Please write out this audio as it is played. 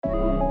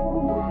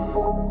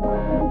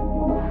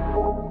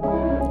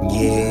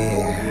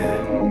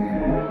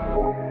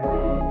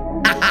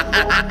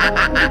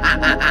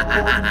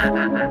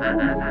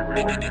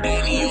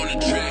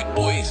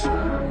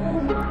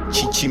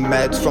Chichi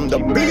Medz from the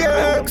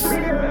BX,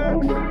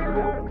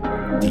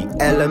 the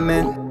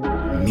Element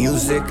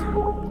Music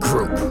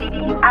Group.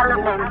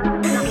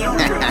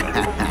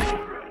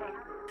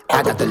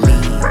 I got the lean,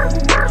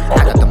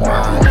 I got the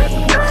money,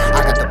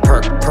 I got the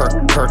perk,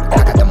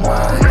 I got the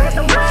money,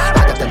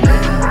 I got the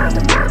lean,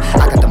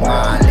 I got the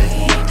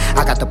money,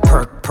 I got the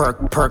perk, I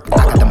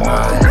got the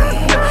money,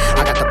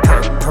 I got the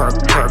perk, I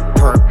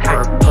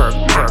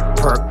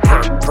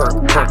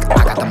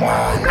got the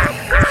money,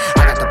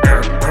 I got the perk,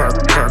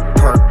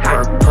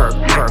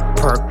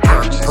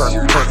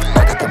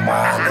 I got the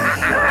money.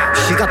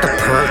 She got the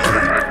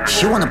perk,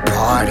 she wanna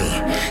party.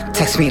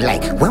 Text me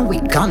like, when we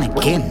gonna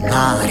get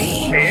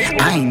naughty?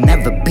 I ain't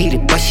never beat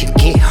it, but she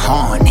get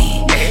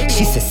horny.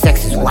 She said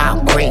sex is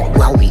wild, great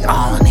while we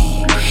on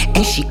it.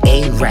 And she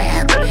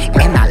A-rap,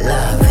 and I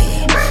love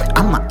it.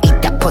 I'ma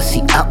eat that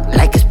pussy up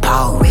like it's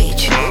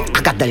porridge.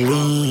 I got the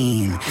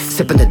lean,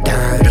 sipping the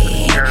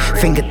dirty.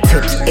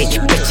 Fingertips itch,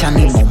 bitch, I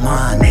need more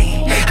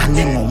money. I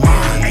need more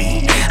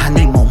money, I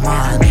need more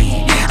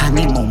money, I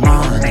need more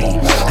money,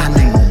 I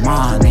need more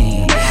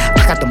money.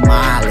 I got the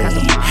Molly,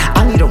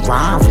 I need a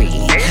Rari.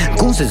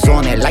 Goons is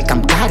on it like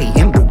I'm Gotti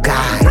and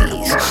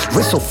Bugattis.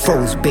 Wrist so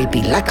froze,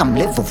 baby, like I'm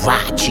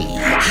Liberace.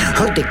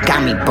 Heard they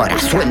got me, but I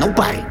swear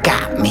nobody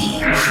got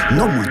me.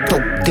 No more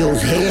dope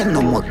deals here,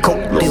 no more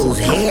coke deals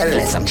here,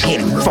 unless I'm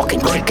getting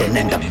fucking chicken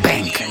in the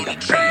bank. I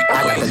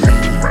got the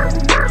lean,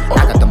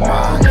 I got the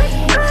money,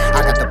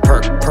 I got the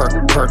perk, I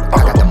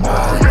got the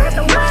money,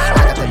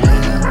 I got the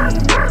lean,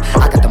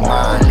 I got the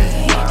money,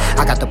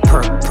 I got the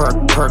perk, I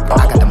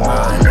got the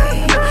money,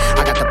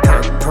 I got the perk,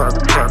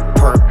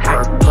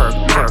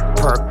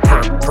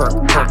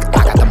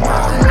 I got the money, I got the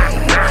perk.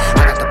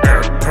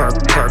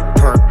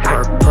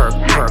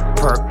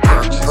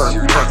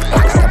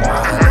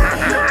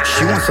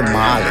 She wants some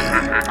Molly,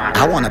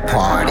 I want a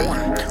party.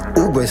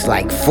 Uber's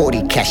like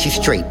 40 cash, she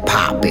straight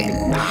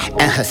poppin'.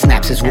 And her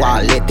snaps is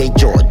wallet, they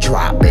jaw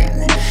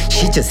droppin'.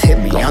 She just hit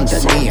me on the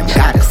DM,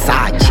 got a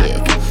side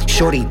chick.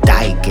 Shorty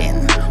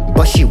dykin',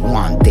 but she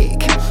want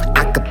dick.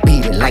 I could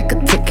beat it like a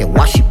ticket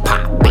while she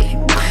pop it.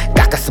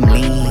 Got some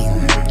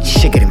lean,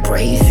 she getting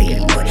crazy.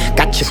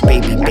 Got your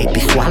baby,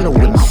 swallow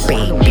with my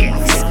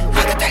babies.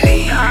 I got the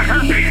lean,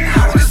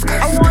 I wanna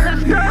skirt, I wanna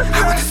skirt,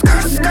 I wanna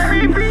skirt,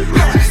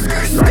 I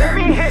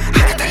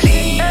got the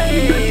lean,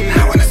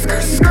 I wanna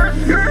skirt,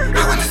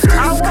 I wanna skirt,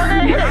 I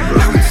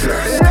wanna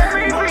skirt.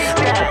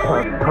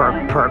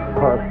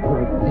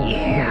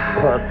 Yeah,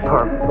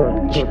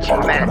 Chichi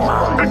Medz,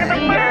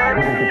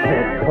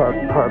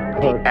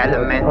 the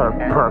Element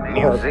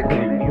Music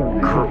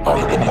Group.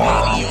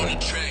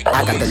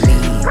 I got the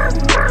lean, I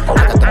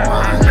got the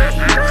money,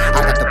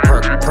 I got the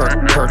perk, I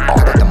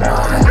got the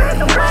money,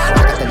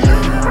 I got the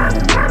lean,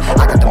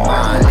 I got the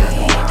money,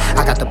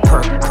 I got the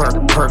perk, I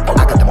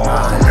got the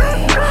money,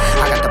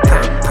 I got the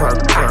perk, I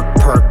got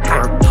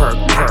the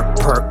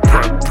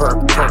money,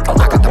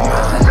 I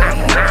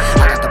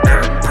got the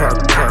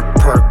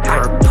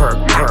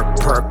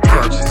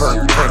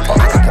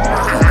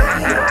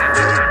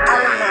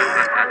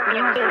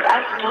I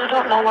still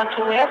don't know what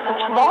to wear for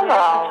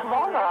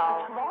tomorrow.